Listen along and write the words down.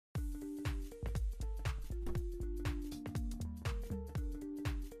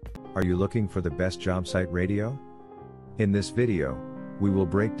Are you looking for the best job site radio? In this video, we will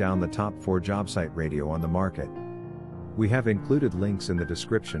break down the top 4 job site radio on the market. We have included links in the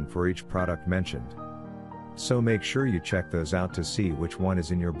description for each product mentioned. So make sure you check those out to see which one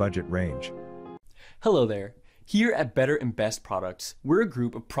is in your budget range. Hello there. Here at Better and Best Products, we're a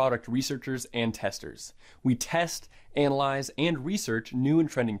group of product researchers and testers. We test, analyze, and research new and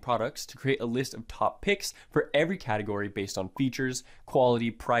trending products to create a list of top picks for every category based on features, quality,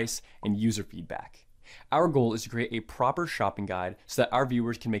 price, and user feedback. Our goal is to create a proper shopping guide so that our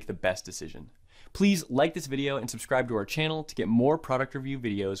viewers can make the best decision. Please like this video and subscribe to our channel to get more product review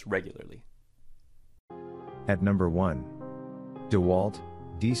videos regularly. At number 1. DEWALT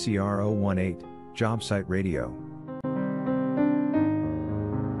DC-R018 Job Site Radio.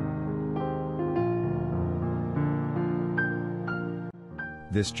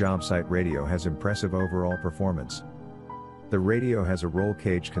 This job site radio has impressive overall performance. The radio has a roll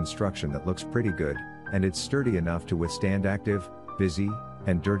cage construction that looks pretty good, and it's sturdy enough to withstand active, busy,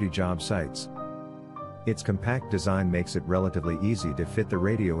 and dirty job sites. Its compact design makes it relatively easy to fit the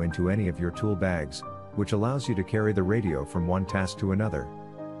radio into any of your tool bags, which allows you to carry the radio from one task to another.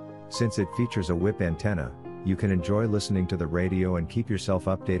 Since it features a whip antenna, you can enjoy listening to the radio and keep yourself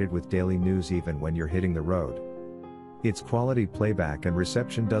updated with daily news even when you're hitting the road. Its quality playback and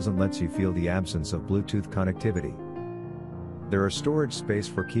reception doesn't let you feel the absence of Bluetooth connectivity. There are storage space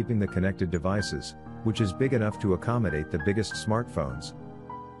for keeping the connected devices, which is big enough to accommodate the biggest smartphones.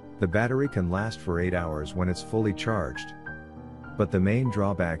 The battery can last for 8 hours when it's fully charged. But the main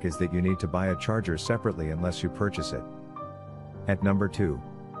drawback is that you need to buy a charger separately unless you purchase it. At number 2.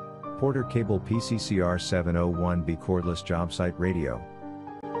 Porter Cable PCCR701B Cordless Job Site Radio.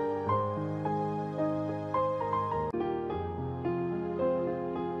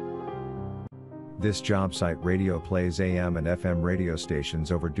 This job site radio plays AM and FM radio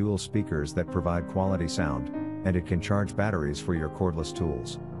stations over dual speakers that provide quality sound, and it can charge batteries for your cordless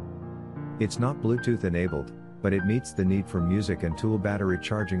tools. It's not Bluetooth enabled, but it meets the need for music and tool battery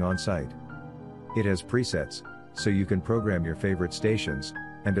charging on site. It has presets, so you can program your favorite stations,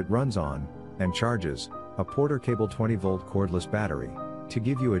 and it runs on, and charges, a Porter Cable 20-volt cordless battery, to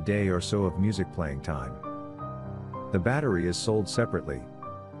give you a day or so of music playing time. The battery is sold separately.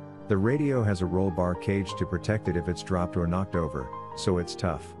 The radio has a roll bar cage to protect it if it's dropped or knocked over, so it's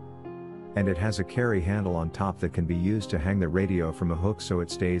tough. And it has a carry handle on top that can be used to hang the radio from a hook so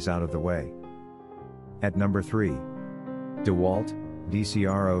it stays out of the way. At number 3. DEWALT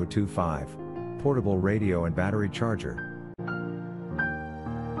DC-R025 Portable Radio and Battery Charger.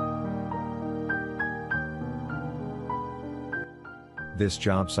 This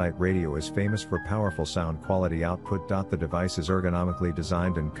job site radio is famous for powerful sound quality output. The device is ergonomically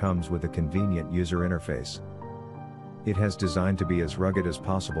designed and comes with a convenient user interface. It has designed to be as rugged as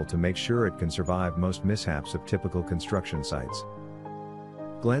possible to make sure it can survive most mishaps of typical construction sites.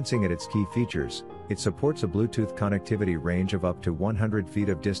 Glancing at its key features, it supports a Bluetooth connectivity range of up to 100 feet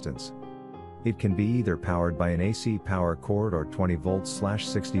of distance. It can be either powered by an AC power cord or 20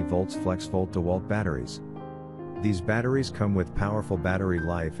 volts/60 volts flex volt DEWALT batteries. These batteries come with powerful battery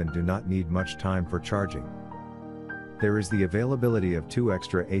life and do not need much time for charging. There is the availability of 2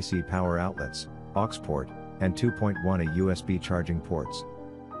 extra AC power outlets, aux port, and 2.1 USB charging ports.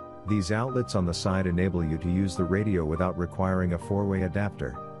 These outlets on the side enable you to use the radio without requiring a 4-way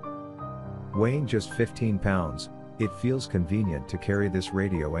adapter. Weighing just 15 pounds, it feels convenient to carry this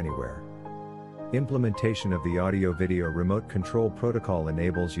radio anywhere. Implementation of the audio-video remote control protocol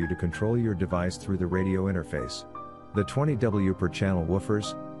enables you to control your device through the radio interface. The 20W per channel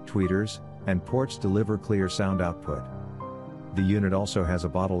woofers, tweeters, and ports deliver clear sound output. The unit also has a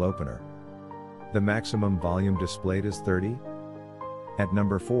bottle opener. The maximum volume displayed is 30. At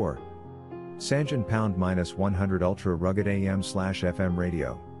number 4. Sangean Pound-100 Ultra Rugged AM/FM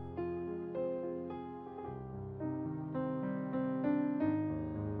Radio.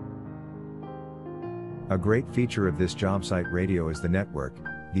 A great feature of this job site radio is the network.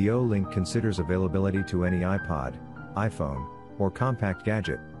 The O-Link considers availability to any iPod, iPhone, or compact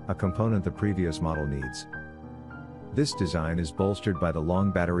gadget, a component the previous model needs. This design is bolstered by the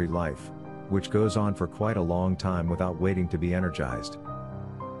long battery life, which goes on for quite a long time without waiting to be energized.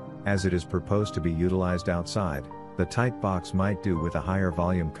 As it is proposed to be utilized outside, the tight box might do with a higher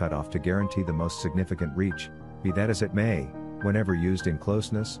volume cutoff to guarantee the most significant reach. Be that as it may, whenever used in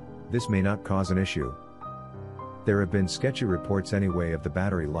closeness, this may not cause an issue. There have been sketchy reports anyway of the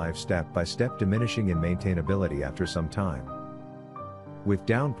battery life step by step diminishing in maintainability after some time. With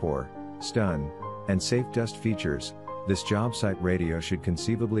downpour, stun, and safe dust features, this job site radio should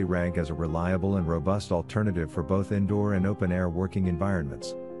conceivably rank as a reliable and robust alternative for both indoor and open-air working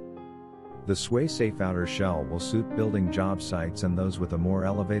environments. The sway-safe outer shell will suit building job sites and those with a more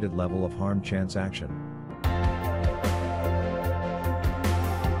elevated level of harm chance action.